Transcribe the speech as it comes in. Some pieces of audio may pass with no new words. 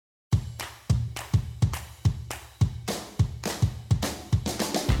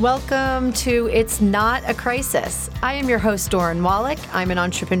Welcome to It's Not a Crisis. I am your host, Doran Wallach. I'm an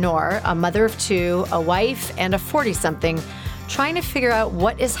entrepreneur, a mother of two, a wife, and a 40-something, trying to figure out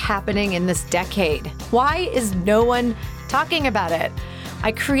what is happening in this decade. Why is no one talking about it?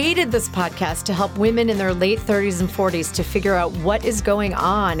 I created this podcast to help women in their late 30s and 40s to figure out what is going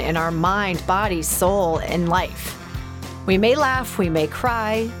on in our mind, body, soul, and life. We may laugh, we may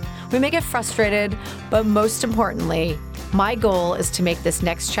cry, we may get frustrated, but most importantly, my goal is to make this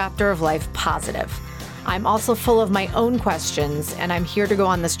next chapter of life positive. I'm also full of my own questions, and I'm here to go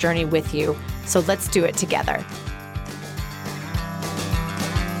on this journey with you. So let's do it together.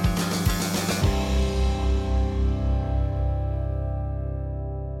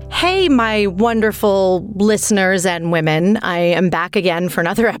 Hey, my wonderful listeners and women. I am back again for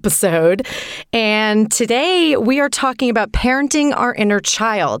another episode. And today we are talking about parenting our inner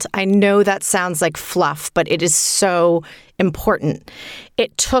child. I know that sounds like fluff, but it is so important.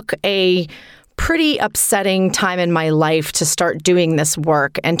 It took a pretty upsetting time in my life to start doing this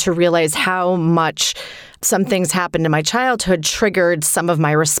work and to realize how much some things happened in my childhood triggered some of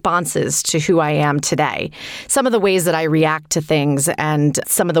my responses to who I am today, some of the ways that I react to things and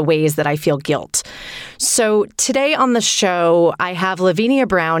some of the ways that I feel guilt. So today on the show, I have Lavinia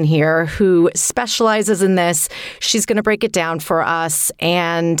Brown here who specializes in this. She's going to break it down for us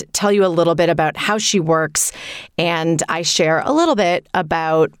and tell you a little bit about how she works. And I share a little bit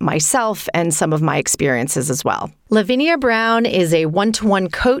about myself and some of my experiences as well. Lavinia Brown is a one-to-one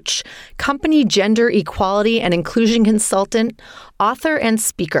coach, company gender equality and inclusion consultant, author, and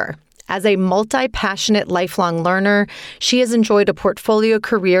speaker. As a multi-passionate lifelong learner, she has enjoyed a portfolio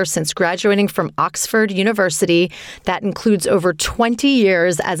career since graduating from Oxford University that includes over 20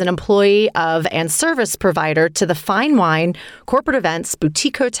 years as an employee of and service provider to the fine wine, corporate events,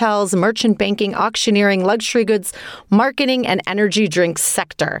 boutique hotels, merchant banking, auctioneering, luxury goods, marketing, and energy drinks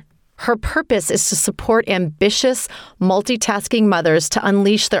sector. Her purpose is to support ambitious, multitasking mothers to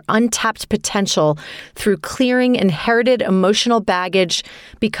unleash their untapped potential through clearing inherited emotional baggage,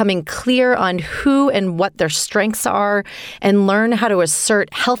 becoming clear on who and what their strengths are, and learn how to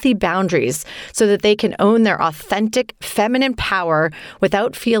assert healthy boundaries so that they can own their authentic feminine power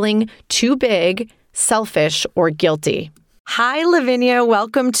without feeling too big, selfish, or guilty. Hi, Lavinia.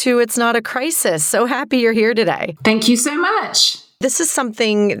 Welcome to It's Not a Crisis. So happy you're here today. Thank you so much. This is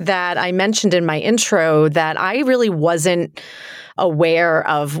something that I mentioned in my intro that I really wasn't aware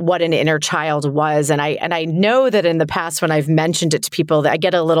of what an inner child was. And I know that in the past when I've mentioned it to people that I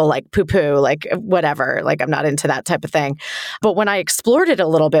get a little like poo-poo, like whatever, like I'm not into that type of thing. But when I explored it a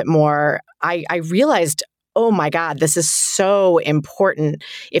little bit more, I realized, oh my God, this is so important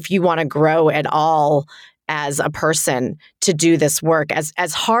if you want to grow at all as a person to do this work,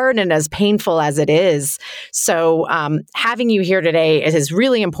 as hard and as painful as it is. So having you here today is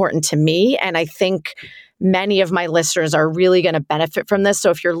really important to me. And I think many of my listeners are really going to benefit from this.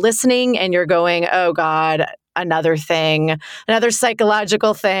 So if you're listening and you're going, oh God, another thing, another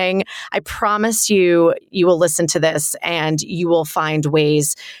psychological thing, I promise you will listen to this and you will find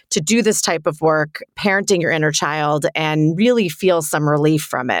ways to do this type of work, parenting your inner child, and really feel some relief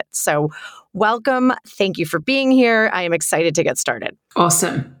from it. So welcome. Thank you for being here. I am excited to get started.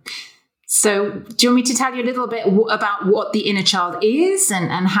 Awesome. So do you want me to tell you a little bit about what the inner child is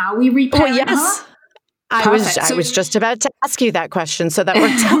and how we reparent her? I was just about to ask you that question, so that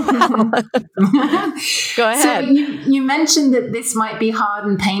worked out well. Go ahead. So you mentioned that this might be hard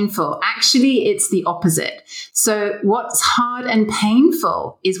and painful. Actually, it's the opposite. So what's hard and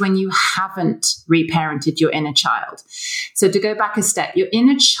painful is when you haven't reparented your inner child. So to go back a step, your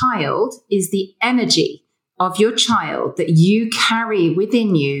inner child is the energy of your child that you carry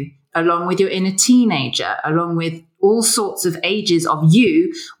within you, along with your inner teenager, along with all sorts of ages of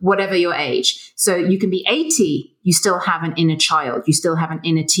you, whatever your age. So you can be 80, you still have an inner child, you still have an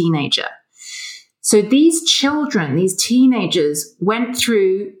inner teenager. So these children, these teenagers went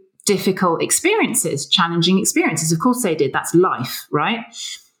through difficult experiences, challenging experiences. Of course they did. That's life, right?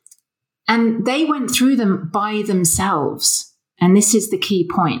 And they went through them by themselves. And this is the key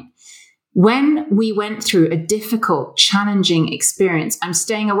point. When we went through a difficult, challenging experience, I'm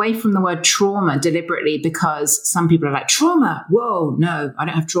staying away from the word trauma deliberately because some people are like, trauma? Whoa, no, I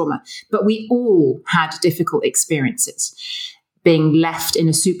don't have trauma. But we all had difficult experiences. Being left in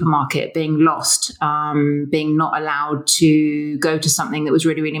a supermarket, being lost, being not allowed to go to something that was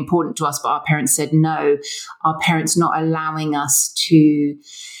really, really important to us, but our parents said no. Our parents not allowing us to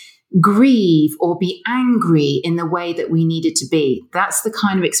grieve or be angry in the way that we needed to be. That's the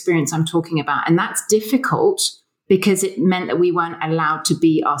kind of experience I'm talking about. And that's difficult because it meant that we weren't allowed to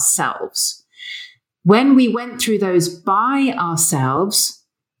be ourselves. When we went through those by ourselves,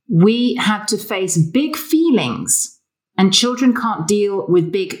 we had to face big feelings. And children can't deal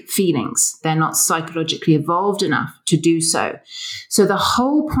with big feelings. They're not psychologically evolved enough to do so. So the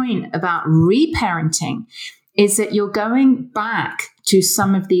whole point about reparenting is that you're going back to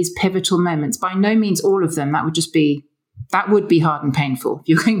some of these pivotal moments. By no means all of them. That would be hard and painful if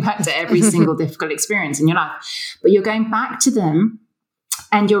you're going back to every single difficult experience in your life. But you're going back to them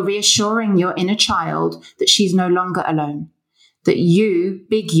and you're reassuring your inner child that she's no longer alone, that you,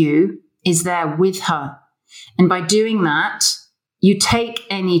 big you, is there with her. And by doing that, you take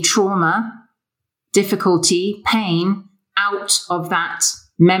any trauma, difficulty, pain out of that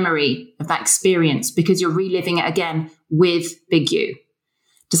memory, of that experience, because you're reliving it again with big you.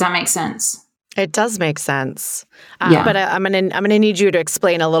 Does that make sense? It does make sense. Yeah. But I'm gonna need you to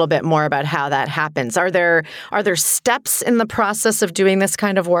explain a little bit more about how that happens. Are there steps in the process of doing this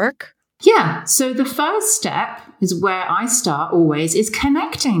kind of work? Yeah. So the first step is where I start always, is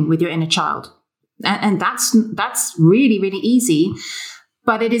connecting with your inner child. And that's really, really easy.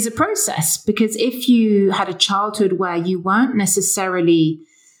 But it is a process, because if you had a childhood where you weren't necessarily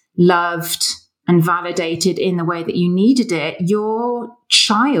loved and validated in the way that you needed it, your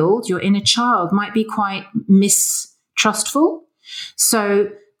child, your inner child, might be quite mistrustful.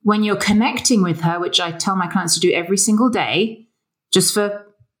 So when you're connecting with her, which I tell my clients to do every single day, just for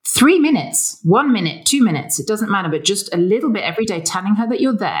 3 minutes, 1 minute, 2 minutes, it doesn't matter, but just a little bit every day, telling her that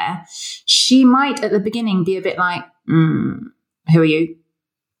you're there, she might at the beginning be a bit like, who are you?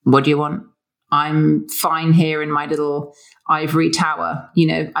 What do you want? I'm fine here in my little ivory tower.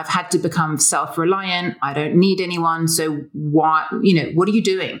 I've had to become self-reliant. I don't need anyone. So why, what are you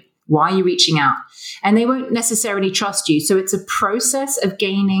doing? Why are you reaching out? And they won't necessarily trust you. So it's a process of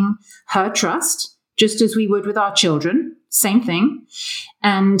gaining her trust, just as we would with our children. Same thing.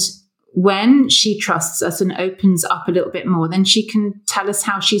 And when she trusts us and opens up a little bit more, then she can tell us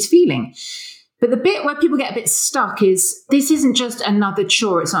how she's feeling. But the bit where people get a bit stuck is, this isn't just another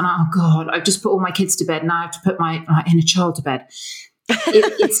chore. It's not, oh God, I've just put all my kids to bed. Now I have to put my inner child to bed.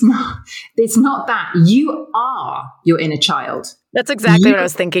 It's not that. You are your inner child. That's exactly what I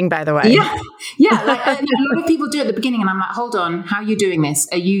was thinking, by the way. Yeah. Like, a lot of people do it at the beginning, and I'm like, hold on, how are you doing this?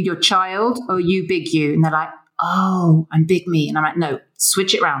 Are you your child or are you big you? And they're like, oh, I'm big me. And I'm like, no,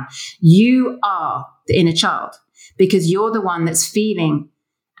 switch it around. You are the inner child, because you're the one that's feeling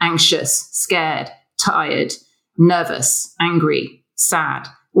anxious, scared, tired, nervous, angry, sad.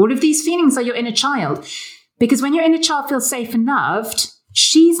 All of these feelings are your inner child, because when your inner child feels safe and loved,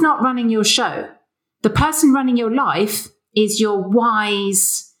 she's not running your show. The person running your life is your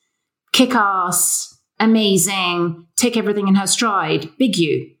wise, kick-ass, amazing, take everything in her stride, big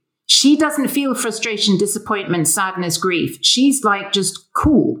you. She doesn't feel frustration, disappointment, sadness, grief. She's like just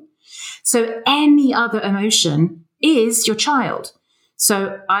cool. So any other emotion is your child.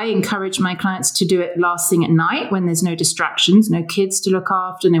 So I encourage my clients to do it last thing at night when there's no distractions, no kids to look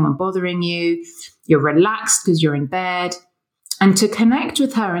after, no one bothering you. You're relaxed because you're in bed. And to connect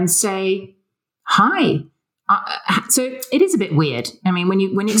with her and say, hi. So it is a bit weird. I mean, when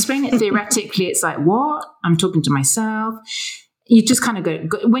you explain it theoretically, it's like, what? I'm talking to myself. You just kind of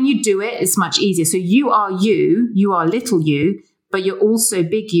go, when you do it, it's much easier. So you are little you, but you're also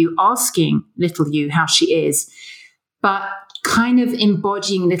big you, asking little you how she is, but kind of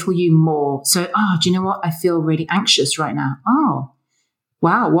embodying little you more. So, do you know what? I feel really anxious right now. Oh,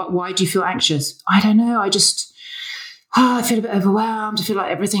 wow. Why do you feel anxious? I don't know. I feel a bit overwhelmed. I feel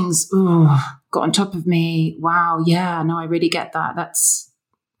like everything's got on top of me. Wow. Yeah, no, I really get that. That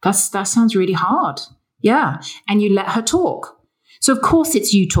sounds really hard. Yeah. And you let her talk. So of course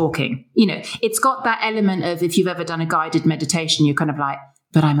it's you talking. It's got that element of, if you've ever done a guided meditation, you're kind of like,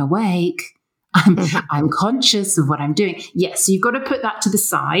 but I'm awake. I'm conscious of what I'm doing. Yes, so you've got to put that to the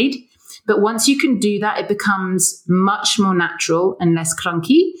side. But once you can do that, it becomes much more natural and less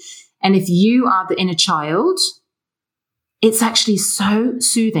clunky. And if you are the inner child, it's actually so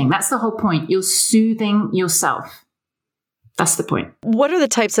soothing. That's the whole point. You're soothing yourself. That's the point. What are the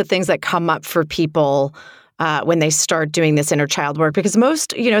types of things that come up for people when they start doing this inner child work? Because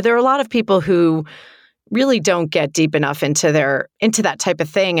there are a lot of people who really don't get deep enough into that type of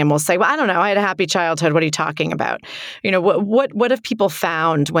thing, and will say, well, I don't know, I had a happy childhood. What are you talking about? What have people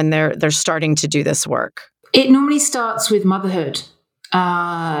found when they're starting to do this work? It normally starts with motherhood.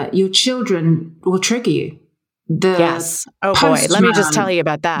 Your children will trigger you. Yes. Oh boy, let me just tell you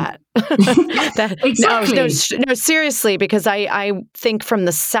about that. Exactly. No, seriously, because I think from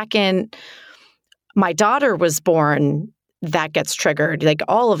the second my daughter was born, that gets triggered. Like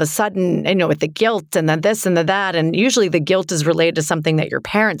all of a sudden, with the guilt and then this and the that. And usually the guilt is related to something that your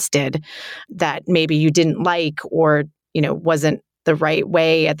parents did that maybe you didn't like or, wasn't the right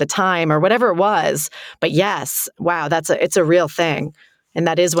way at the time or whatever it was. But yes, wow, it's a real thing. And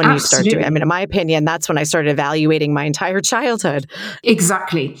that is when you start doing, I mean, in my opinion, that's when I started evaluating my entire childhood.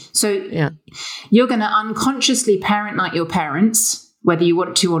 Exactly. So you're going to unconsciously parent like your parents, whether you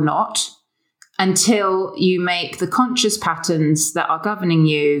want to or not, until you make the conscious patterns that are governing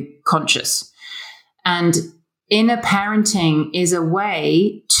you conscious. And inner parenting is a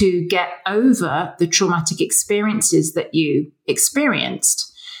way to get over the traumatic experiences that you experienced,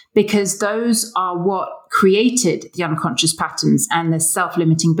 because those are what created the unconscious patterns and the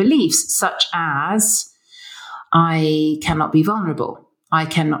self-limiting beliefs, such as, I cannot be vulnerable, I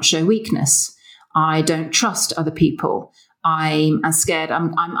cannot show weakness, I don't trust other people, I'm scared,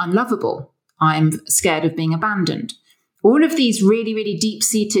 I'm unlovable, I'm scared of being abandoned. All of these really, really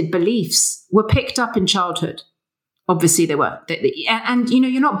deep-seated beliefs were picked up in childhood. Obviously they were. And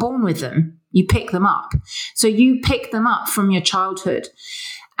you're not born with them. You pick them up. So you pick them up from your childhood.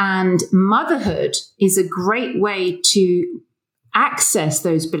 And motherhood is a great way to access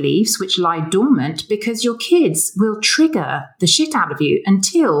those beliefs which lie dormant, because your kids will trigger the shit out of you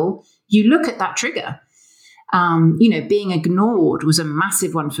until you look at that trigger. Being ignored was a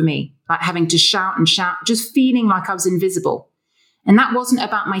massive one for me, like having to shout and shout, just feeling like I was invisible. And that wasn't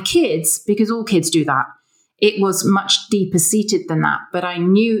about my kids, because all kids do that. It was much deeper seated than that. But I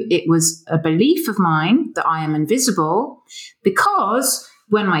knew it was a belief of mine that I am invisible, because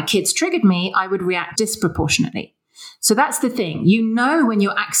when my kids triggered me, I would react disproportionately. So that's the thing. You know when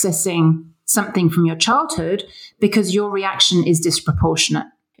you're accessing something from your childhood because your reaction is disproportionate.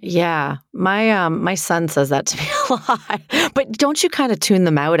 Yeah, my son says that to me a lot. But don't you kind of tune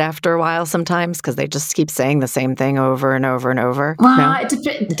them out after a while sometimes, because they just keep saying the same thing over and over and over? Well, no?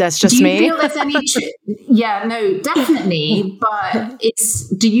 That's just me. Do you feel there's any truth? Yeah, no, definitely. But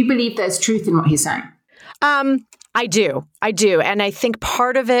do you believe there's truth in what he's saying? I do. And I think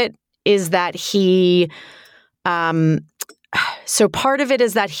part of it is that he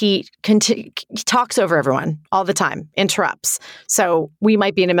talks over everyone all the time, interrupts. So we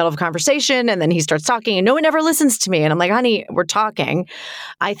might be in the middle of a conversation and then he starts talking and no one ever listens to me. And I'm like, honey, we're talking.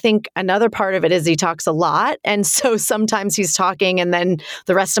 I think another part of it is he talks a lot. And so sometimes he's talking and then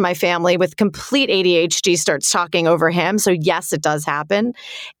the rest of my family with complete ADHD starts talking over him. So yes, it does happen.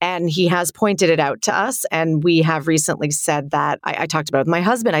 And he has pointed it out to us. And we have recently said that, I talked about it with my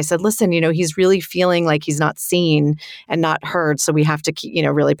husband. I said, listen, he's really feeling like he's not seen and not heard. So we have to,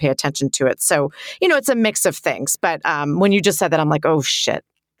 really pay attention to it. So, it's a mix of things. But when you just said that, I'm like, oh, shit,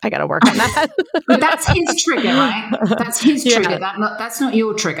 I got to work on that. But that's his trigger, right? That's his trigger. That's not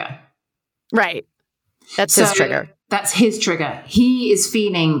your trigger. Right. That's his trigger. That's his trigger. He is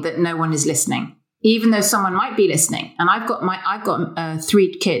feeling that no one is listening, even though someone might be listening. And I've got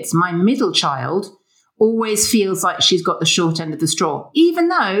 3 kids. My middle child always feels like she's got the short end of the straw, even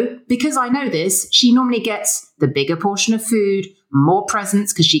though, because I know this, she normally gets the bigger portion of food, more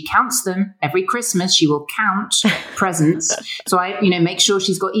presents, because she counts them every Christmas. She will count presents. So I, make sure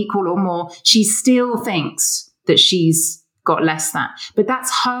she's got equal or more. She still thinks that she's got less than, but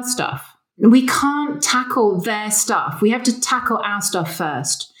that's her stuff. We can't tackle their stuff. We have to tackle our stuff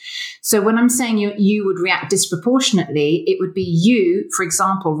first. So when I'm saying you would react disproportionately, it would be you, for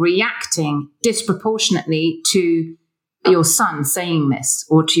example, reacting disproportionately to your son saying this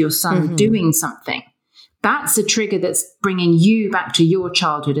or to your son doing something. That's a trigger that's bringing you back to your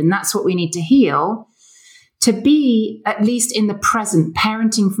childhood. And that's what we need to heal, to be at least in the present,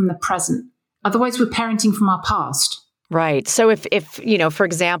 parenting from the present. Otherwise, we're parenting from our past. Right. So if for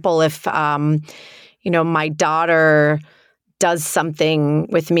example, if, my daughter does something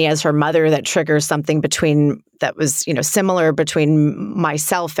with me as her mother that triggers something that was, similar between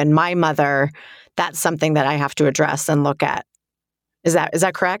myself and my mother, that's something that I have to address and look at. Is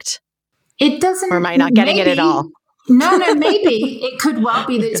that correct? It doesn't. Or am I not getting it at all? No, maybe. It could well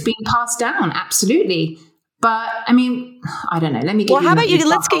be that it's being passed down. Absolutely. But I mean, I don't know. Let me give you. Well, how about you?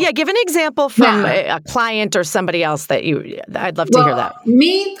 Give an example from a client or somebody else I'd love to hear that.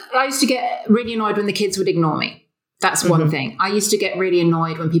 I used to get really annoyed when the kids would ignore me. That's one thing. I used to get really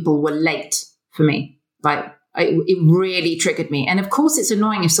annoyed when people were late for me. It really triggered me. And of course, it's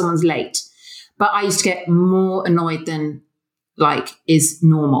annoying if someone's late. But I used to get more annoyed than is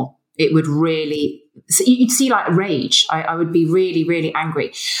normal. It would really, you'd see rage. I would be really, really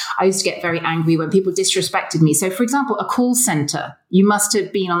angry. I used to get very angry when people disrespected me. So for example, a call center, you must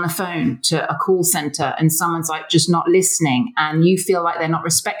have been on the phone to a call center and someone's just not listening and you feel like they're not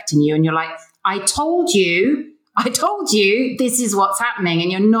respecting you. And you're like, I told you this is what's happening. And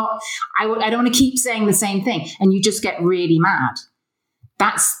you're not, I don't want to keep saying the same thing. And you just get really mad.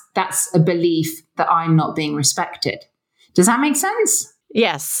 That's a belief that I'm not being respected. Does that make sense?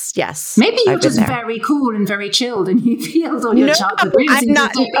 Yes, yes. Maybe you're just very cool and very chilled and you've healed all your childhood wounds. I'm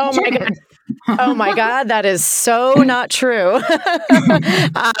not. Oh my God. Oh my God, that is so not true.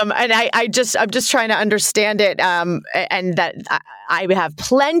 And I'm just trying to understand it. And that I have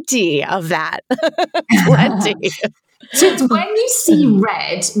plenty of that. Plenty. So it's when you see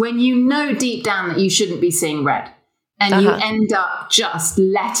red, when you know deep down that you shouldn't be seeing red, and you end up just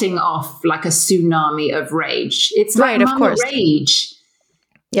letting off like a tsunami of rage. It's like mama rage.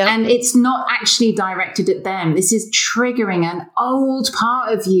 Yep. And it's not actually directed at them. This is triggering an old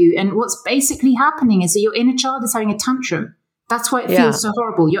part of you. And what's basically happening is that your inner child is having a tantrum. That's why it feels so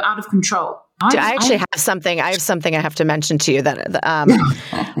horrible. You're out of control. I actually have something. I have something I have to mention to you that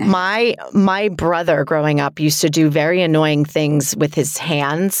my brother growing up used to do very annoying things with his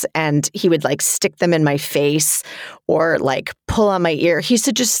hands, and he would like stick them in my face or like pull on my ear. He used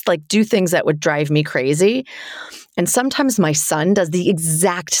to just like do things that would drive me crazy. And sometimes my son does the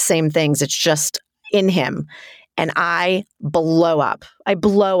exact same things. It's just in him. And I blow up.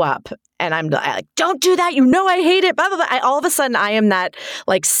 And I'm like, don't do that. You know I hate it. Blah, blah, blah. All of a sudden, I am that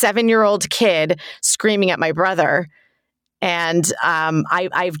like 7-year-old kid screaming at my brother. And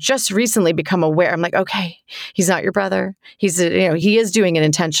I've just recently become aware. I'm like, okay, he's not your brother. He is doing it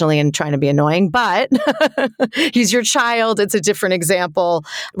intentionally and trying to be annoying, but he's your child. It's a different example.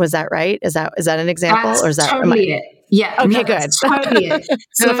 Was that right? Is that an example? That's or is that totally it? Yeah. Okay, no, good. Totally it.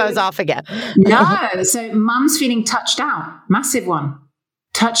 So if I was off again. No. So mum's feeling touched out. Massive one.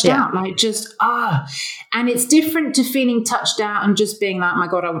 Touched out, like just, And it's different to feeling touched out and just being like, my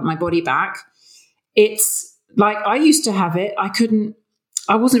God, I want my body back. It's like I used to have it.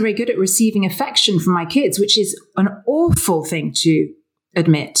 I wasn't very good at receiving affection from my kids, which is an awful thing to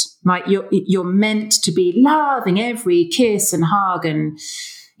admit. Like you're meant to be loving every kiss and hug and,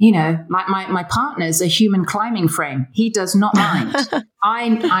 like my partner's a human climbing frame. He does not mind.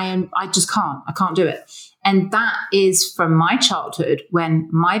 I just can't. I can't do it. And that is from my childhood when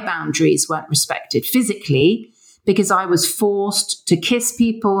my boundaries weren't respected physically because I was forced to kiss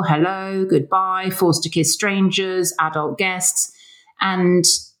people, hello, goodbye, forced to kiss strangers, adult guests, and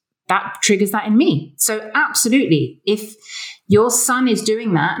that triggers that in me. So absolutely, if your son is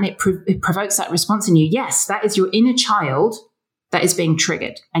doing that and it provokes that response in you, yes, that is your inner child that is being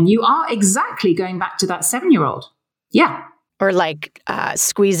triggered. And you are exactly going back to that 7-year-old. Yeah. Or like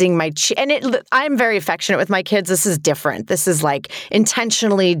squeezing my cheek. And I'm very affectionate with my kids. This is different. This is like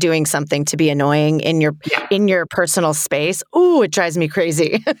intentionally doing something to be annoying in your personal space. Ooh, it drives me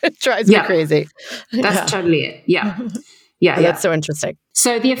crazy. It drives me crazy. That's totally it. Yeah. Yeah. That's so interesting.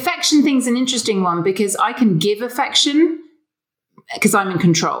 So the affection thing's an interesting one because I can give affection because I'm in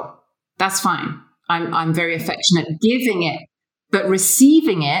control. That's fine. I'm very affectionate giving it, but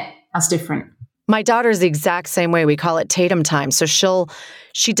receiving it, that's different. My daughter's the exact same way. We call it Tatum time. So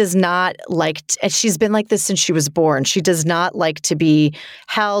she does not like, she's been like this since she was born. She does not like to be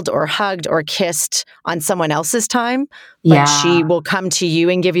held or hugged or kissed on someone else's time. But she will come to you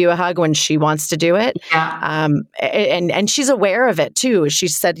and give you a hug when she wants to do it. Yeah. And she's aware of it too. She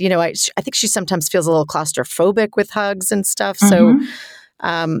said, I think she sometimes feels a little claustrophobic with hugs and stuff. Mm-hmm.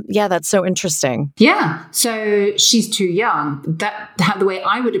 So that's so interesting. Yeah. So she's too young. The way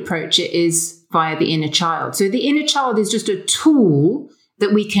I would approach it is via the inner child. So the inner child is just a tool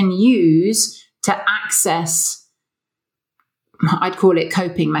that we can use to access, I'd call it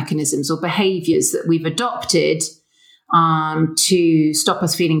coping mechanisms or behaviors that we've adopted to stop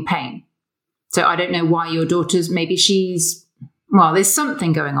us feeling pain. So I don't know why your daughter's, maybe there's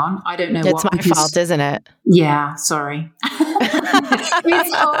something going on. I don't know what. It's my fault, isn't it? Yeah, sorry.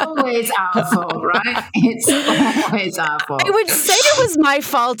 It's always our fault, right? It's always our fault. I would say it was my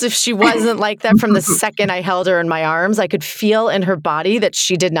fault if she wasn't like that from the second I held her in my arms. I could feel in her body that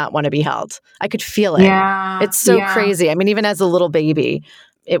she did not want to be held. I could feel it. Yeah, it's so crazy. I mean, even as a little baby,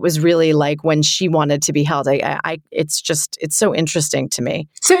 it was really like when she wanted to be held. It's so interesting to me.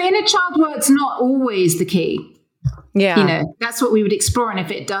 So inner child work's not always the key. Yeah. That's what we would explore. And if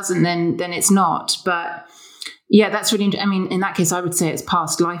it doesn't, then it's not. But yeah, that's really, in that case, I would say it's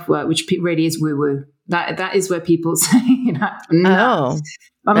past life work, which really is woo-woo. That is where people say, no.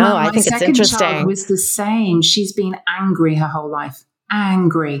 I think it's interesting. My second child was the same. She's been angry her whole life.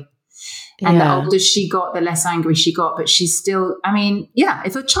 Angry. And the older she got, the less angry she got. But she's still,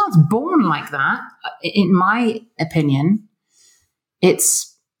 if a child's born like that, in my opinion,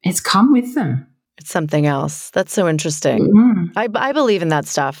 it's come with them. It's something else. That's so interesting. Mm-hmm. I believe in that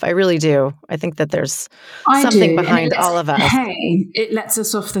stuff. I really do. I think that there's something behind all of us. Hey, it lets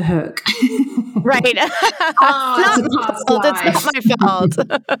us off the hook. Right. It's a past life. It's not my fault.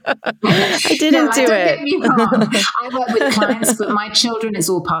 I didn't do don't it. Get me wrong. I work with clients, but my children is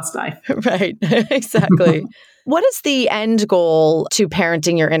all past life. Right. Exactly. What is the end goal to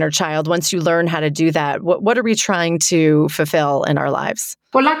parenting your inner child once you learn how to do that? What are we trying to fulfill in our lives?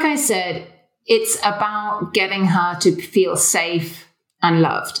 Well, like I said, it's about getting her to feel safe and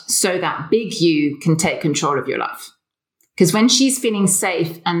loved so that big you can take control of your life. Because when she's feeling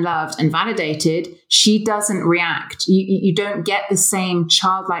safe and loved and validated, she doesn't react. You don't get the same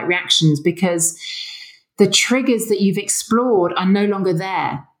childlike reactions because the triggers that you've explored are no longer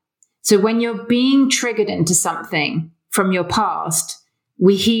there. So when you're being triggered into something from your past,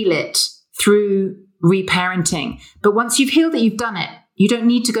 we heal it through reparenting. But once you've healed it, you've done it. You don't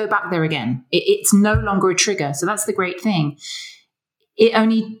need to go back there again. It's no longer a trigger. So that's the great thing. It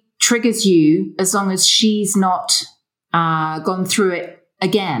only triggers you as long as she's not gone through it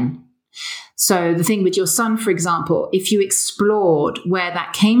again. So the thing with your son, for example, if you explored where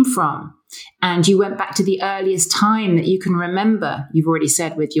that came from and you went back to the earliest time that you can remember, you've already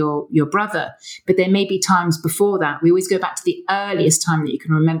said with your brother, but there may be times before that. We always go back to the earliest time that you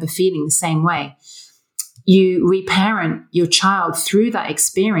can remember feeling the same way. You reparent your child through that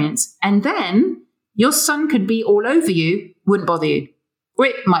experience, and then your son could be all over you, wouldn't bother you. Or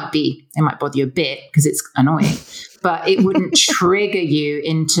it might bother you a bit because it's annoying, but it wouldn't trigger you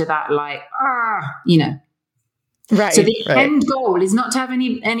into that Right. So the end goal is not to have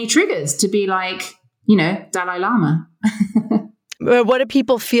any triggers, to be like, Dalai Lama. What do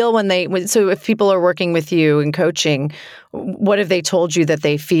people feel so if people are working with you in coaching, what have they told you that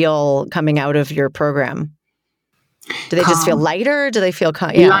they feel coming out of your program? Do they just feel lighter? Do they feel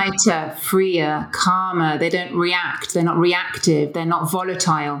lighter, freer, calmer? They don't react. They're not reactive. They're not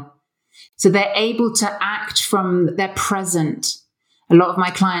volatile. So they're able to act from their present. A lot of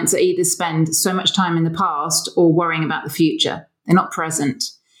my clients either spend so much time in the past or worrying about the future. They're not present.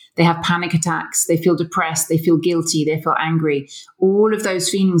 They have panic attacks. They feel depressed. They feel guilty. They feel angry. All of those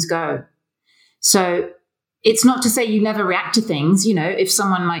feelings go. So it's not to say you never react to things. If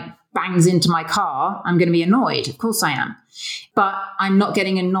someone bangs into my car, I'm going to be annoyed. Of course I am. But I'm not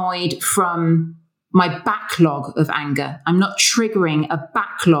getting annoyed from my backlog of anger. I'm not triggering a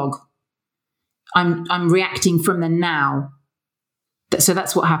backlog. I'm reacting from the now. So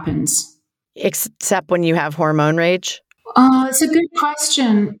that's what happens. Except when you have hormone rage? Oh, it's a good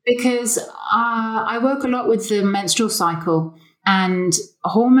question because I work a lot with the menstrual cycle, and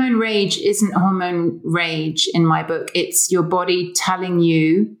hormone rage isn't hormone rage in my book. It's your body telling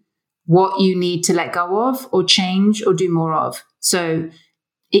you what you need to let go of or change or do more of. So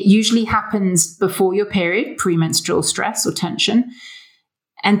it usually happens before your period, premenstrual stress or tension.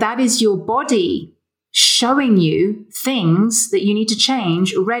 And that is your body showing you things that you need to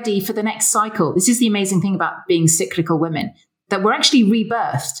change ready for the next cycle. This is the amazing thing about being cyclical women, that we're actually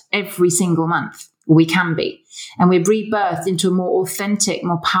rebirthed every single month. We can be. And we're rebirthed into a more authentic,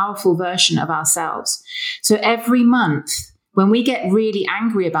 more powerful version of ourselves. So every month, when we get really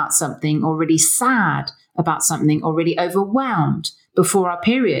angry about something or really sad about something or really overwhelmed before our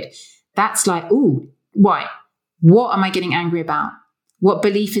period, that's like, ooh, why? What am I getting angry about? What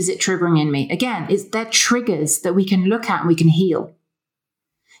belief is it triggering in me? Again, they're triggers that we can look at and we can heal.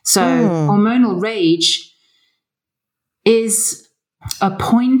 So hormonal rage is a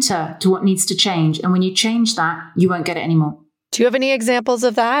pointer to what needs to change. And when you change that, you won't get it anymore. Do you have any examples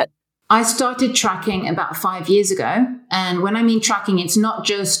of that? I started tracking about 5 years ago. And when I mean tracking, it's not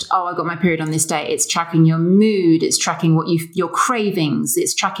just, I got my period on this day. It's tracking your mood. It's tracking your cravings.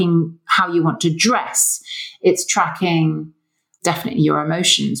 It's tracking how you want to dress. It's tracking definitely your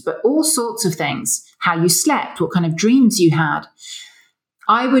emotions, but all sorts of things, how you slept, what kind of dreams you had.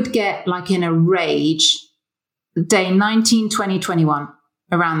 I would get in a rage, day 19, 20, 21,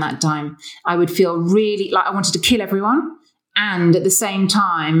 around that time. I would feel really like I wanted to kill everyone. And at the same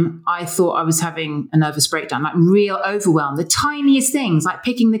time, I thought I was having a nervous breakdown, real overwhelm. The tiniest things, like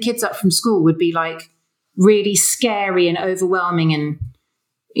picking the kids up from school, would be really scary and overwhelming. And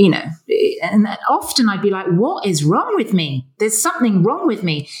and often I'd be like, what is wrong with me? There's something wrong with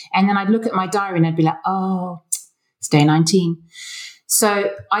me. And then I'd look at my diary and I'd be like, oh, it's day 19.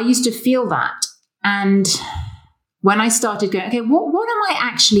 So I used to feel that. And when I started going, okay, what am I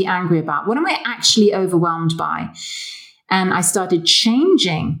actually angry about? What am I actually overwhelmed by? And I started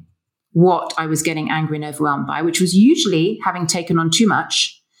changing what I was getting angry and overwhelmed by, which was usually having taken on too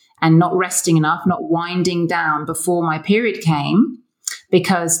much and not resting enough, not winding down before my period came,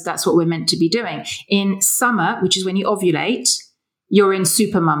 because that's what we're meant to be doing. In summer, which is when you ovulate, you're in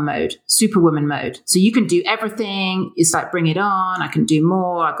supermom mode, superwoman mode. So you can do everything. It's like, bring it on. I can do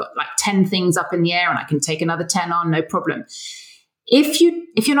more. I've got like 10 things up in the air and I can take another 10 on, no problem. If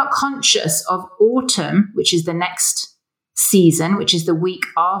you're not conscious of autumn, which is the next season, which is the week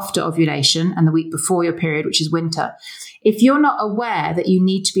after ovulation and the week before your period, which is winter, if you're not aware that you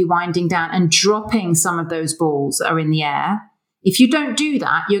need to be winding down and dropping some of those balls that are in the air, if you don't do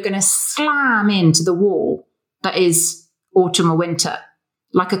that, you're going to slam into the wall that is autumn or winter,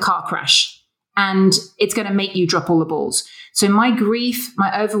 like a car crash. And it's going to make you drop all the balls. So my grief,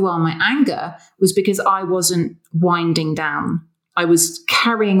 my overwhelm, my anger was because I wasn't winding down. I was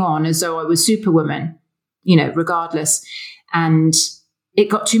carrying on as though I was superwoman, regardless. And it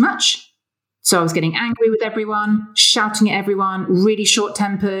got too much. So I was getting angry with everyone, shouting at everyone, really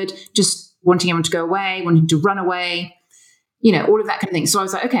short-tempered, just wanting everyone to go away, wanting to run away, all of that kind of thing. So I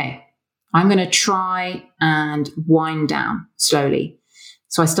was like, okay, I'm going to try and wind down slowly.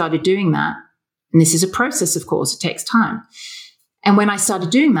 So I started doing that. And this is a process, of course. It takes time. And when I started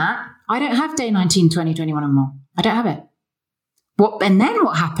doing that, I don't have day 19, 20, 21 anymore. I don't have it. And then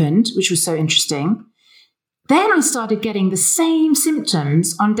what happened, which was so interesting, then I started getting the same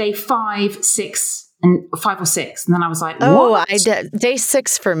symptoms on day 5 or 6. And then I was like, what? I did day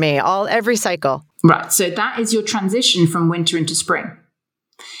 6 for me, every cycle. Right. So that is your transition from winter into spring.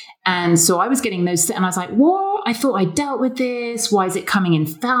 And so I was getting those, and I was like, what? I thought I dealt with this. Why is it coming in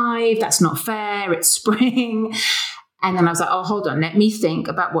 5? That's not fair. It's spring. And then I was like, oh, hold on. Let me think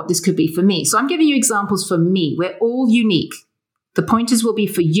about what this could be for me. So I'm giving you examples for me. We're all unique. The pointers will be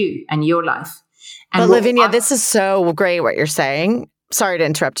for you and your life. And but Lavinia, this is so great what you're saying. Sorry to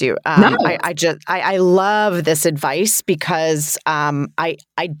interrupt you. No. I love this advice because I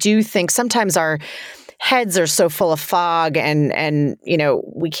do think sometimes our heads are so full of fog and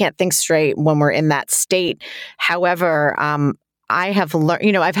we can't think straight when we're in that state. However, I have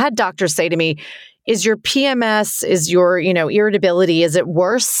learned, I've had doctors say to me, is your PMS, is your, irritability, is it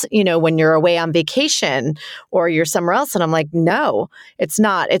worse, when you're away on vacation or you're somewhere else? And I'm like, no, it's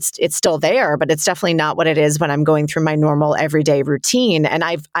not. It's still there, but it's definitely not what it is when I'm going through my normal everyday routine. And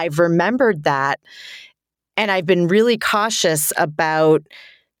I've remembered that. And I've been really cautious about,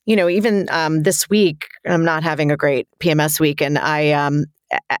 even this week, I'm not having a great PMS week. And I,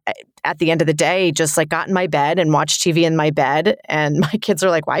 at the end of the day, just like got in my bed and watched TV in my bed. And my kids are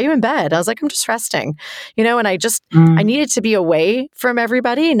like, why are you in bed? I was like, I'm just resting, and I just, I needed to be away from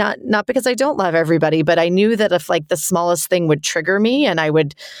everybody, not because I don't love everybody, but I knew that if like the smallest thing would trigger me and I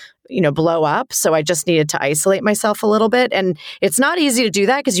would, blow up. So I just needed to isolate myself a little bit. And it's not easy to do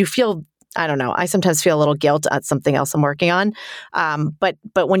that because you feel, I don't know, I sometimes feel a little guilt at something else I'm working on. But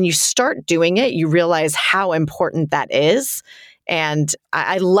when you start doing it, you realize how important that is. And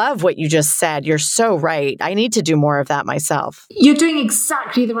I love what you just said. You're so right. I need to do more of that myself. You're doing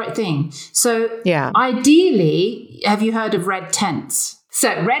exactly the right thing. So ideally, have you heard of red tents?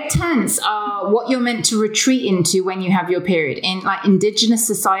 So red tents are what you're meant to retreat into when you have your period. In like indigenous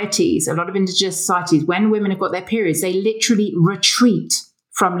societies, a lot of indigenous societies, when women have got their periods, they literally retreat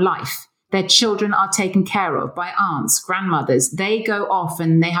from life. Their children are taken care of by aunts, grandmothers. They go off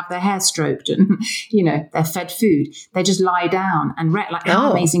and they have their hair stroked and, they're fed food. They just lie down and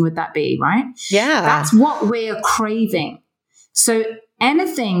how amazing would that be, right? Yeah. That's what we're craving. So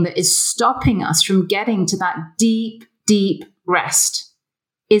anything that is stopping us from getting to that deep, deep rest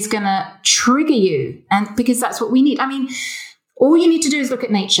is going to trigger you. And because that's what we need. I mean, all you need to do is look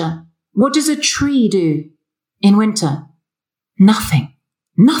at nature. What does a tree do in winter? Nothing.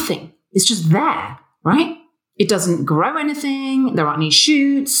 It's just there, right? It doesn't grow anything. There aren't any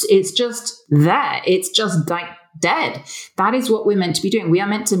shoots. It's just there. It's just like dead. That is what we're meant to be doing. We are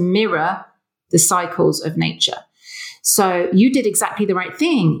meant to mirror the cycles of nature. So you did exactly the right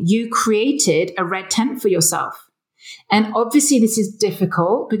thing. You created a red tent for yourself. And obviously this is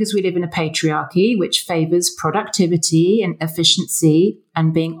difficult because we live in a patriarchy which favors productivity and efficiency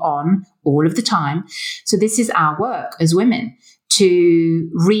and being on all of the time. So this is our work as women, to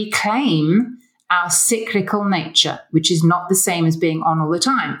reclaim our cyclical nature, which is not the same as being on all the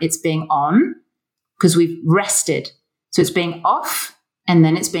time. It's being on because we've rested. So it's being off and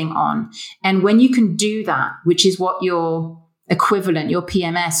then it's being on. And when you can do that, which is what your equivalent, your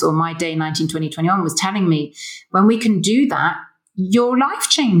PMS or my day 19, 20, 21 was telling me, when we can do that, your life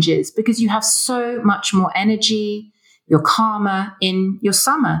changes because you have so much more energy, you're calmer in your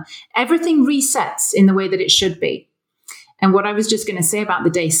summer. Everything resets in the way that it should be. And what I was just going to say about the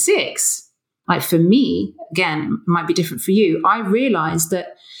day 6, like for me, again, it might be different for you. I realized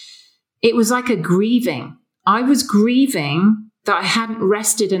that it was like a grieving. I was grieving that I hadn't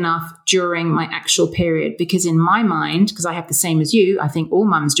rested enough during my actual period, because in my mind, because I have the same as you, I think all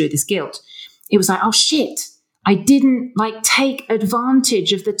mums do this guilt. It was like, oh shit, I didn't take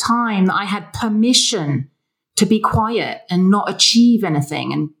advantage of the time that I had permission to be quiet and not achieve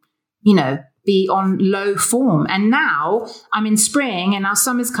anything and, be on low form. And now I'm in spring and now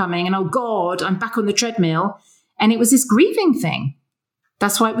summer's coming and oh God, I'm back on the treadmill. And it was this grieving thing.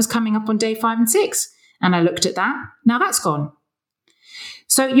 That's why it was coming up on day 5 and 6. And I looked at that. Now that's gone.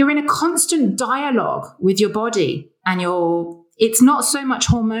 So you're in a constant dialogue with your body and it's not so much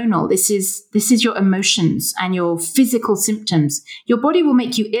hormonal. This is your emotions and your physical symptoms. Your body will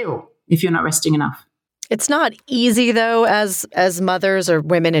make you ill if you're not resting enough. It's not easy, though, as mothers or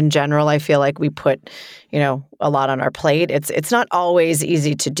women in general. I feel like we put, a lot on our plate. It's not always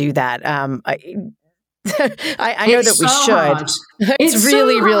easy to do that. I know that we should. It's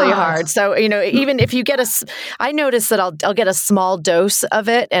really, really hard. So, even if you get I notice that I'll get a small dose of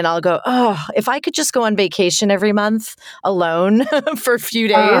it and I'll go, oh, if I could just go on vacation every month alone for a few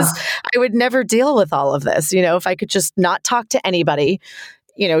days, I would never deal with all of this. If I could just not talk to anybody,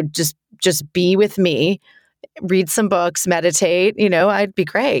 just be with me, read some books, meditate, I'd be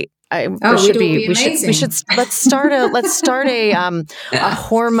great. We should let's start a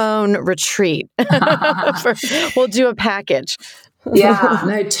hormone retreat. We'll do a package. Yeah,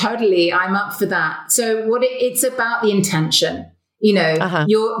 no, totally. I'm up for that. So it's about the intention.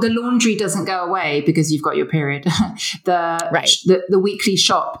 The laundry doesn't go away because you've got your period. The weekly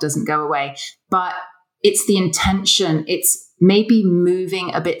shop doesn't go away, but it's the intention. It's maybe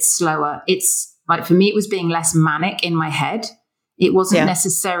moving a bit slower. It's like, for me, it was being less manic in my head. It wasn't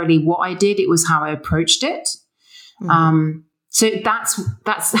necessarily what I did. It was how I approached it. Mm-hmm. So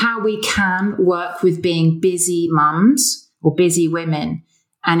that's how we can work with being busy mums or busy women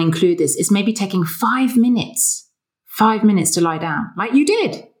and include this. It's maybe taking 5 minutes to lie down like you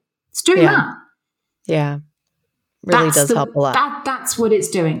did. It's doing that. Yeah. Really does help a lot. That's what it's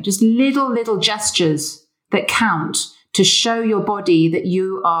doing. Just little gestures that count to show your body that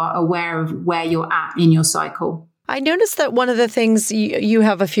you are aware of where you're at in your cycle. I noticed that one of the things, you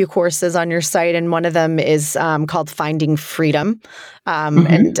have a few courses on your site, and one of them is called Finding Freedom,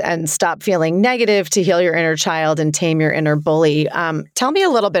 and Stop Feeling Negative to Heal Your Inner Child and Tame Your Inner Bully. Tell me a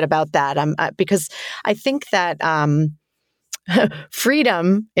little bit about that, because I think that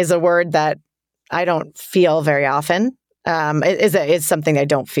freedom is a word that I don't feel very often. Is something I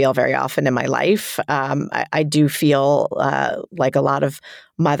don't feel very often in my life. I do feel like a lot of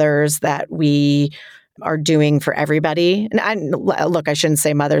mothers that we are doing for everybody. And look, I shouldn't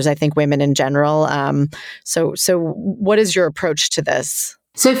say mothers, I think women in general. So what is your approach to this?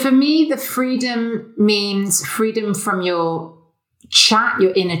 So for me, the freedom means freedom from your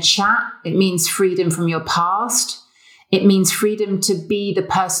inner chat. It means freedom from your past. It means freedom to be the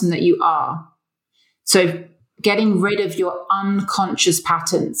person that you are. So getting rid of your unconscious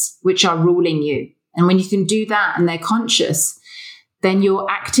patterns, which are ruling you. And when you can do that and they're conscious, then you're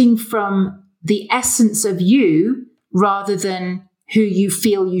acting from the essence of you rather than who you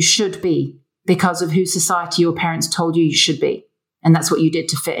feel you should be because of who society or parents told you should be. And that's what you did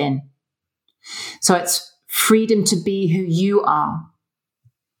to fit in. So it's freedom to be who you are,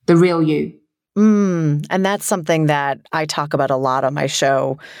 the real you. And that's something that I talk about a lot on my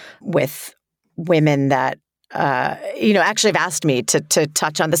show with women that actually have asked me to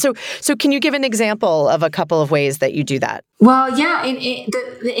touch on this. So can you give an example of a couple of ways that you do that? Well, yeah,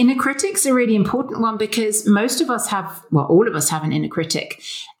 the inner critic's a really important one because most of us all of us have an inner critic.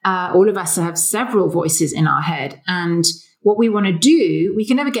 All of us have several voices in our head. And what we want to do, we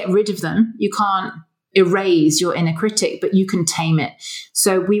can never get rid of them. You can't erase your inner critic, but you can tame it.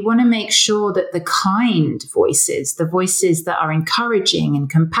 So we want to make sure that the kind voices, the voices that are encouraging and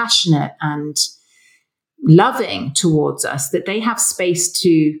compassionate and loving towards us, that they have space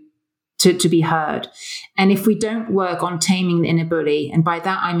to be heard. And if we don't work on taming the inner bully, and by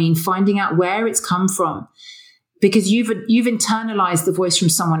that I mean finding out where it's come from, because you've internalized the voice from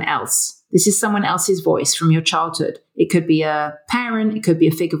someone else. This is someone else's voice from your childhood. It could be a parent, it could be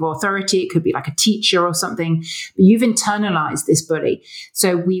a figure of authority, it could be like a teacher or something, but you've internalized this bully.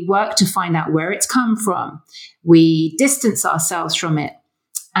 So we work to find out where it's come from. We distance ourselves from it.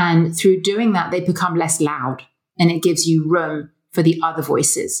 And through doing that, they become less loud and it gives you room for the other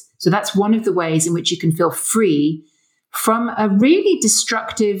voices. So that's one of the ways in which you can feel free from a really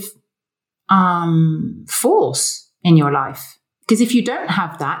destructive force in your life. Because if you don't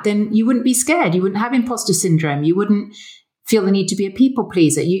have that, then you wouldn't be scared. You wouldn't have imposter syndrome. You wouldn't feel the need to be a people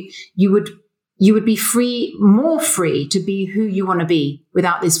pleaser. You you would be more free to be who you want to be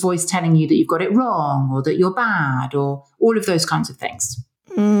without this voice telling you that you've got it wrong or that you're bad or all of those kinds of things.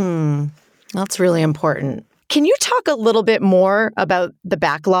 That's really important. Can you talk a little bit more about the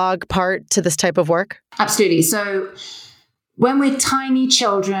backlog part to this type of work? Absolutely. So when we're tiny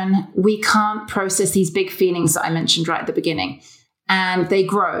children, we can't process these big feelings that I mentioned right at the beginning, and they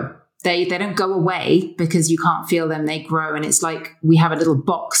grow. They don't go away because you can't feel them. They grow. And it's like we have a little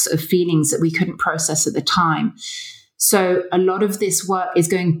box of feelings that we couldn't process at the time. So a lot of this work is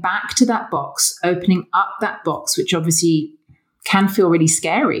going back to that box, opening up that box, which obviously can feel really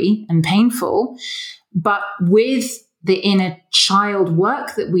scary and painful. But with the inner child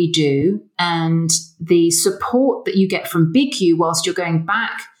work that we do and the support that you get from Big Q whilst you're going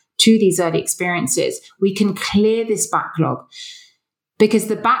back to these early experiences, we can clear this backlog. Because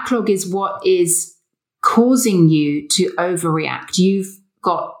the backlog is what is causing you to overreact. You've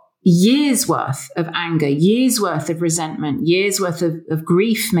got years worth of anger, years worth of resentment, years worth of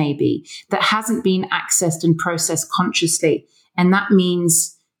grief maybe that hasn't been accessed and processed consciously. And that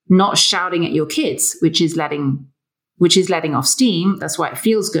means not shouting at your kids, which is letting off steam. That's why it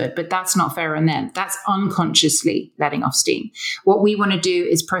feels good, but that's not fair on them. That's unconsciously letting off steam. What we want to do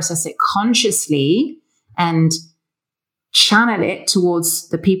is process it consciously and channel it towards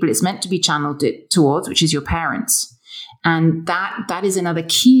the people it's meant to be channeled towards, which is your parents. And that is another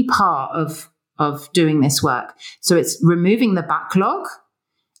key part of doing this work. So it's removing the backlog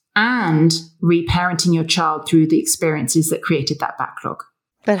and reparenting your child through the experiences that created that backlog.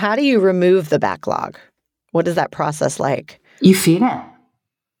 But how do you remove the backlog? What is that process like? You feel it.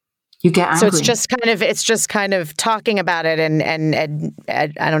 You get angry. So it's just kind of talking about it and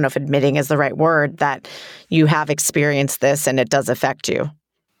I don't know if admitting is the right word, that you have experienced this and it does affect you.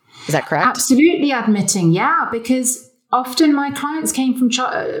 Is that correct? Absolutely admitting, yeah, because often my clients came from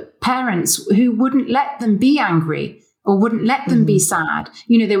parents who wouldn't let them be angry or wouldn't let them be sad.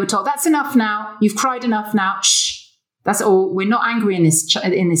 They were told, that's enough now. You've cried enough now. Shh. That's all. We're not angry in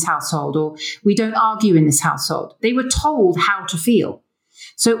this household, or we don't argue in this household. They were told how to feel.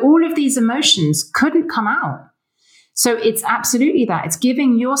 So all of these emotions couldn't come out. So it's absolutely that. It's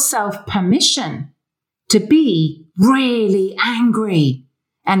giving yourself permission to be really angry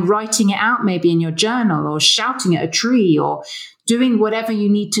and writing it out maybe in your journal or shouting at a tree or doing whatever you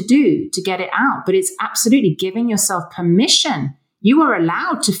need to do to get it out. But it's absolutely giving yourself permission. You are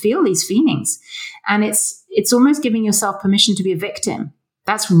allowed to feel these feelings. And it's almost giving yourself permission to be a victim.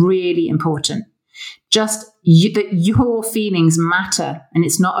 That's really important. Just that your feelings matter, and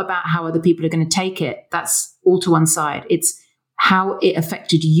it's not about how other people are going to take it. That's all to one side. It's how it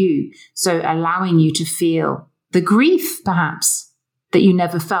affected you. So allowing you to feel the grief, perhaps, that you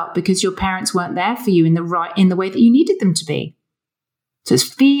never felt because your parents weren't there for you in the way that you needed them to be. So it's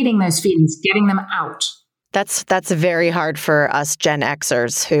feeling those feelings, getting them out. That's very hard for us Gen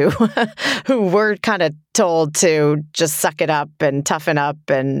Xers who were kind of told to just suck it up and toughen up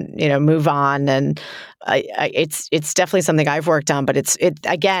and move on. And it's definitely something I've worked on, but it's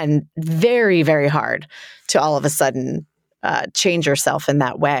again very, very hard to all of a sudden change yourself in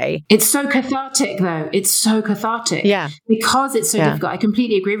that way. It's so cathartic, though. It's so cathartic. Yeah. Because it's so difficult. I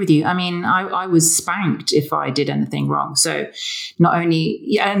completely agree with you. I mean, I was spanked if I did anything wrong. So not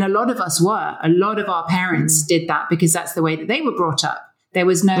only, and a lot of our parents did that because that's the way that they were brought up. There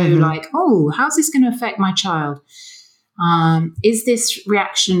was no like, oh, how's this going to affect my child? Is this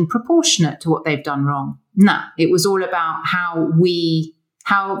reaction proportionate to what they've done wrong? No, it was all about how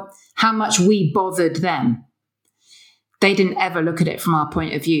much we bothered them. They didn't ever look at it from our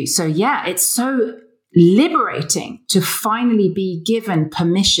point of view. So yeah, it's so liberating to finally be given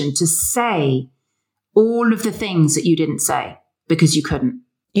permission to say all of the things that you didn't say because you couldn't.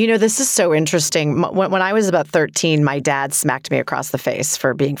 This is so interesting. When I was about 13, my dad smacked me across the face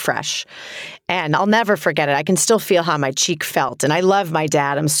for being fresh. And I'll never forget it. I can still feel how my cheek felt. And I love my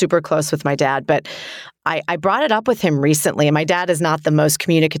dad. I'm super close with my dad. But I brought it up with him recently. And my dad is not the most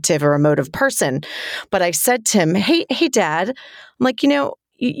communicative or emotive person. But I said to him, hey, Dad, I'm like,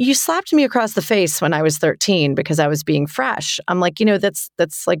 you slapped me across the face when I was 13 because I was being fresh. I'm like,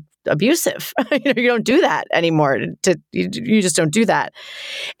 that's like abusive. You don't do that anymore. You just don't do that.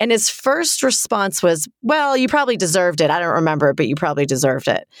 And his first response was, well, you probably deserved it. I don't remember, but you probably deserved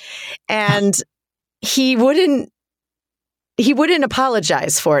it. And he wouldn't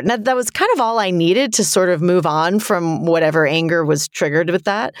apologize for it. And that was kind of all I needed to sort of move on from whatever anger was triggered with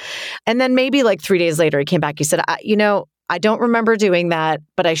that. And then maybe like 3 days later, he came back. He said, I don't remember doing that,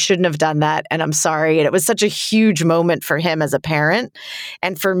 but I shouldn't have done that. And I'm sorry. And it was such a huge moment for him as a parent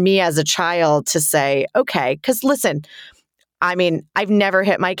and for me as a child to say, okay, because listen, I mean, I've never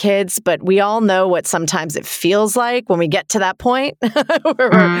hit my kids, but we all know what sometimes it feels like when we get to that point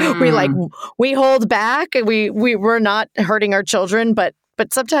where we hold back and we're not hurting our children, but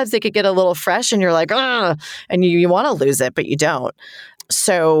sometimes they could get a little fresh and you're like, ugh, and you want to lose it, but you don't.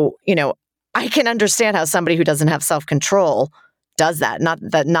 So, I can understand how somebody who doesn't have self-control does that. Not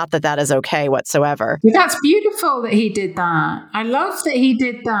that is okay whatsoever. That's beautiful that he did that. I love that he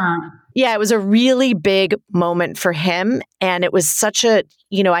did that. Yeah, it was a really big moment for him. And it was such I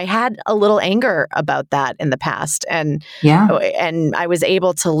had a little anger about that in the past. And I was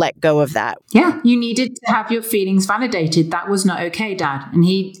able to let go of that. Yeah, you needed to have your feelings validated. That was not okay, Dad. And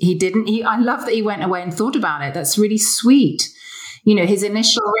he didn't. I love that he went away and thought about it. That's really sweet. His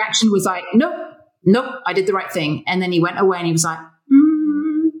initial reaction was like, nope, I did the right thing. And then he went away and he was like,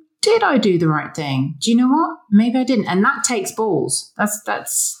 did I do the right thing? Do you know what? Maybe I didn't. And that takes balls.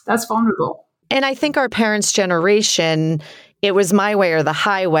 That's vulnerable. And I think our parents' generation, it was my way or the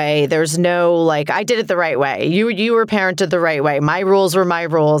highway. There's no I did it the right way. You were parented the right way. My rules were my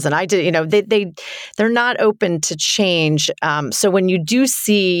rules. And I did, they're not open to change. So when you do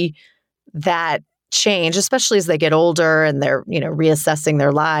see that change, especially as they get older and they're, reassessing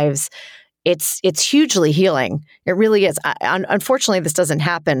their lives, it's hugely healing. It really is. Unfortunately, this doesn't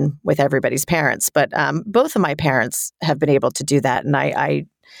happen with everybody's parents, but both of my parents have been able to do that. And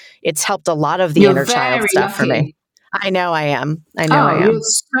it's helped a lot of the inner child stuff for me. I know I am. I am. You're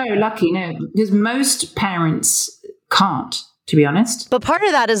so lucky. No, because most parents can't, to be honest. But part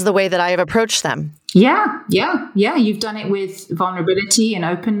of that is the way that I have approached them. Yeah. You've done it with vulnerability and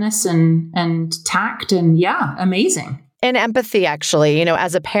openness and tact and amazing. And empathy, actually,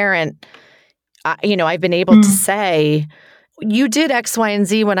 as a parent, I've been able to say, you did X, Y, and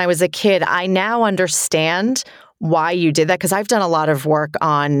Z when I was a kid. I now understand why you did that because I've done a lot of work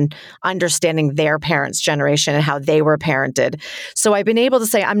on understanding their parents' generation and how they were parented. So I've been able to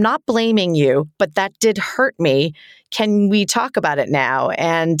say, I'm not blaming you, but that did hurt me. Can we talk about it now?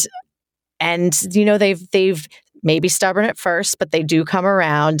 And they've maybe stubborn at first, but they do come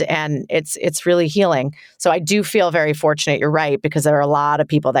around and it's really healing. So I do feel very fortunate. You're right, because there are a lot of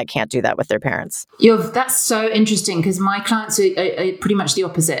people that can't do that with their parents. That's so interesting because my clients are pretty much the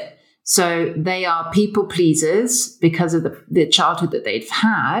opposite. So they are people pleasers because of the childhood that they've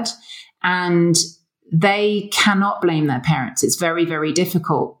had, and they cannot blame their parents. It's very, very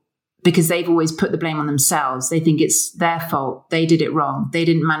difficult because they've always put the blame on themselves. They think it's their fault. They did it wrong. They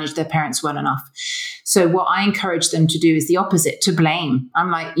didn't manage their parents well enough. So what I encourage them to do is the opposite, to blame. I'm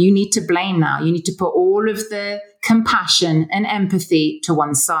like, you need to blame now. You need to put all of the compassion and empathy to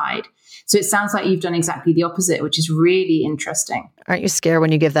one side. So it sounds like you've done exactly the opposite, which is really interesting. Aren't you scared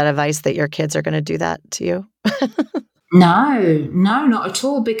when you give that advice that your kids are going to do that to you? No, not at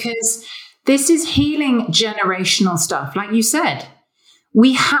all, because this is healing generational stuff. Like you said,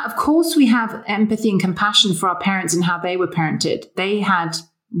 of course we have empathy and compassion for our parents and how they were parented. They had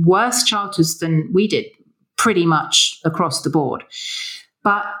worse childhoods than we did, pretty much across the board.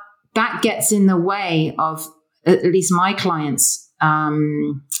 But that gets in the way of at least my clients'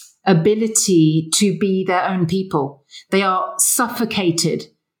 ability to be their own people. They are suffocated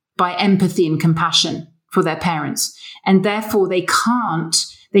by empathy and compassion for their parents. And therefore they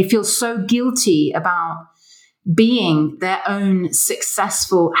feel so guilty about being their own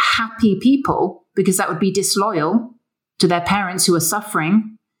successful, happy people, because that would be disloyal to their parents who are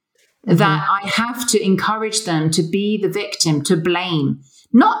suffering, that I have to encourage them to be the victim, to blame,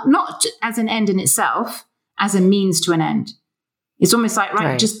 not as an end in itself, as a means to an end. It's almost like,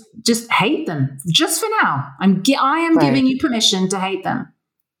 right. just hate them just for now. I am giving you permission to hate them.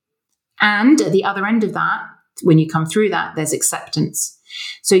 And at the other end of that, when you come through that, there's acceptance.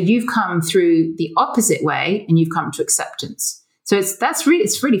 So you've come through the opposite way and you've come to acceptance. So it's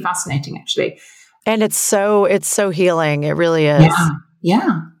really fascinating, actually. And it's so healing. It really is.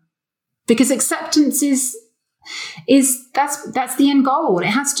 Yeah. Because acceptance is that's the end goal. It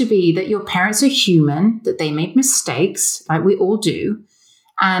has to be that your parents are human, that they make mistakes, like we all do.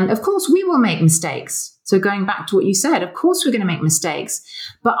 And of course we will make mistakes. So going back to what you said, of course we're going to make mistakes,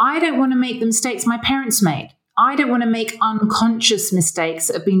 but I don't want to make the mistakes my parents made. I don't want to make unconscious mistakes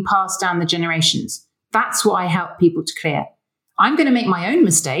that have been passed down the generations. That's what I help people to clear. I'm going to make my own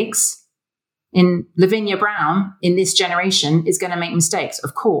mistakes. In Lavinia Brown, in this generation, is going to make mistakes,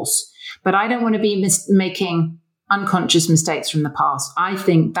 of course. But I don't want to be making unconscious mistakes from the past. I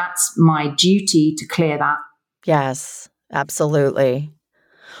think that's my duty to clear that. Yes, absolutely.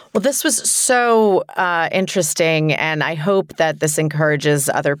 Well, this was so interesting, and I hope that this encourages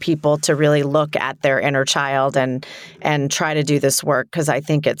other people to really look at their inner child and try to do this work, because I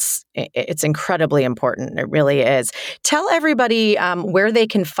think it's incredibly important. It really is. Tell everybody where they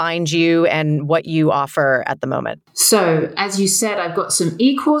can find you and what you offer at the moment. So, as you said, I've got some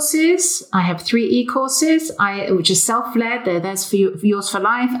e-courses. I have 3 e-courses, which are self-led. There's for yours for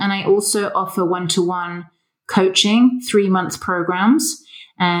life, and I also offer one-to-one coaching, 3-month programs.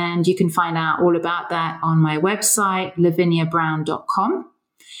 And you can find out all about that on my website, laviniabrown.com.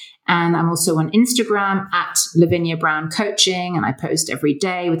 And I'm also on Instagram at Lavinia Brown Coaching. And I post every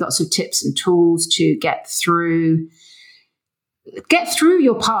day with lots of tips and tools to get through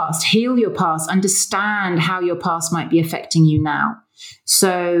your past, heal your past, understand how your past might be affecting you now.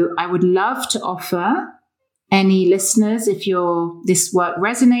 So I would love to offer any listeners, if this work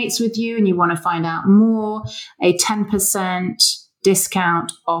resonates with you and you want to find out more, a 10%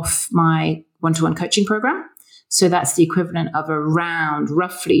 discount off my one-to-one coaching program. So that's the equivalent of around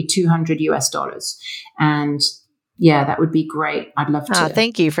roughly $200. And yeah, that would be great. I'd love to.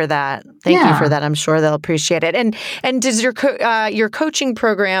 Thank you for that. Thank you for that. I'm sure they'll appreciate it. And does your coaching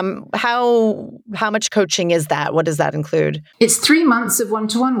program, how much coaching is that? What does that include? It's 3 months of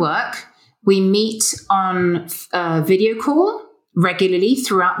one-to-one work. We meet on a video call regularly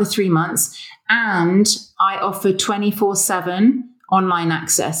throughout the 3 months. And I offer 24/7 online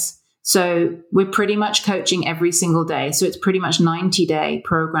access. So we're pretty much coaching every single day. So it's pretty much 90-day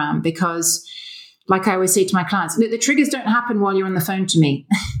program, because like I always say to my clients, the triggers don't happen while you're on the phone to me.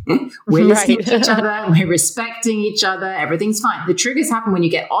 We're listening to each other. We're respecting each other. Everything's fine. The triggers happen when you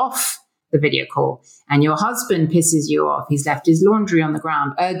get off the video call and your husband pisses you off. He's left his laundry on the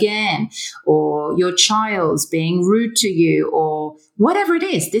ground again, or your child's being rude to you, or whatever it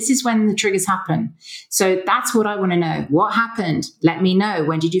is. This is when the triggers happen. So that's what I want to know. What happened? Let me know.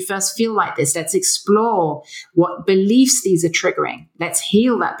 When did you first feel like this? Let's explore what beliefs these are triggering. Let's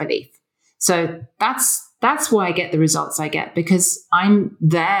heal that belief. So that's why I get the results I get, because I'm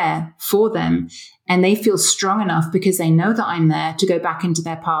there for them. And they feel strong enough because they know that I'm there to go back into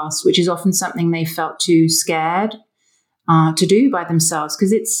their past, which is often something they felt too scared to do by themselves,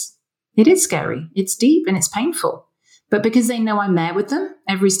 because it is scary. It's deep and it's painful. But because they know I'm there with them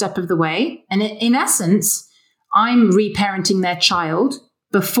every step of the way, and in essence, I'm reparenting their child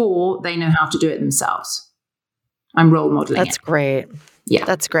before they know how to do it themselves. I'm role modeling. That's great. Yeah,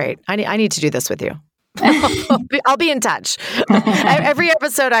 that's great. I need to do this with you. I'll be in touch. Every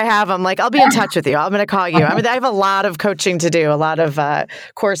episode I have, I'm like, I'll be in touch with you. I'm going to call you. I mean, I have a lot of coaching to do, a lot of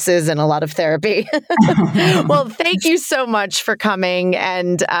courses and a lot of therapy. Well, thank you so much for coming.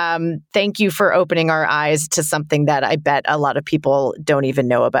 And thank you for opening our eyes to something that I bet a lot of people don't even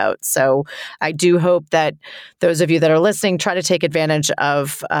know about. So I do hope that those of you that are listening try to take advantage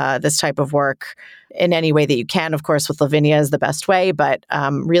of this type of work in any way that you can. Of course, with Lavinia is the best way, but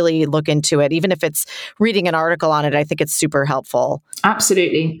really look into it. Even if it's reading an article on it, I think it's super helpful.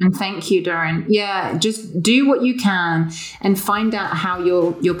 Absolutely. And thank you, Doreen. Yeah, just do what you can and find out how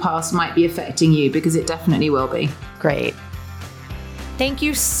your past might be affecting you, because it definitely will be. Great. Thank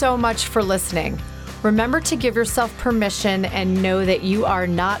you so much for listening. Remember to give yourself permission and know that you are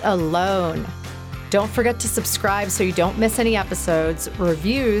not alone. Don't forget to subscribe so you don't miss any episodes.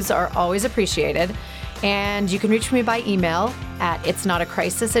 Reviews are always appreciated. And you can reach me by email at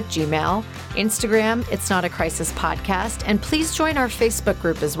itsnotacrisis@gmail.com, Instagram, It's Not a Crisis Podcast, and please join our Facebook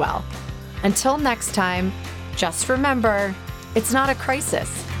group as well. Until next time, just remember, it's not a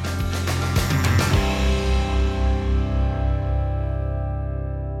crisis.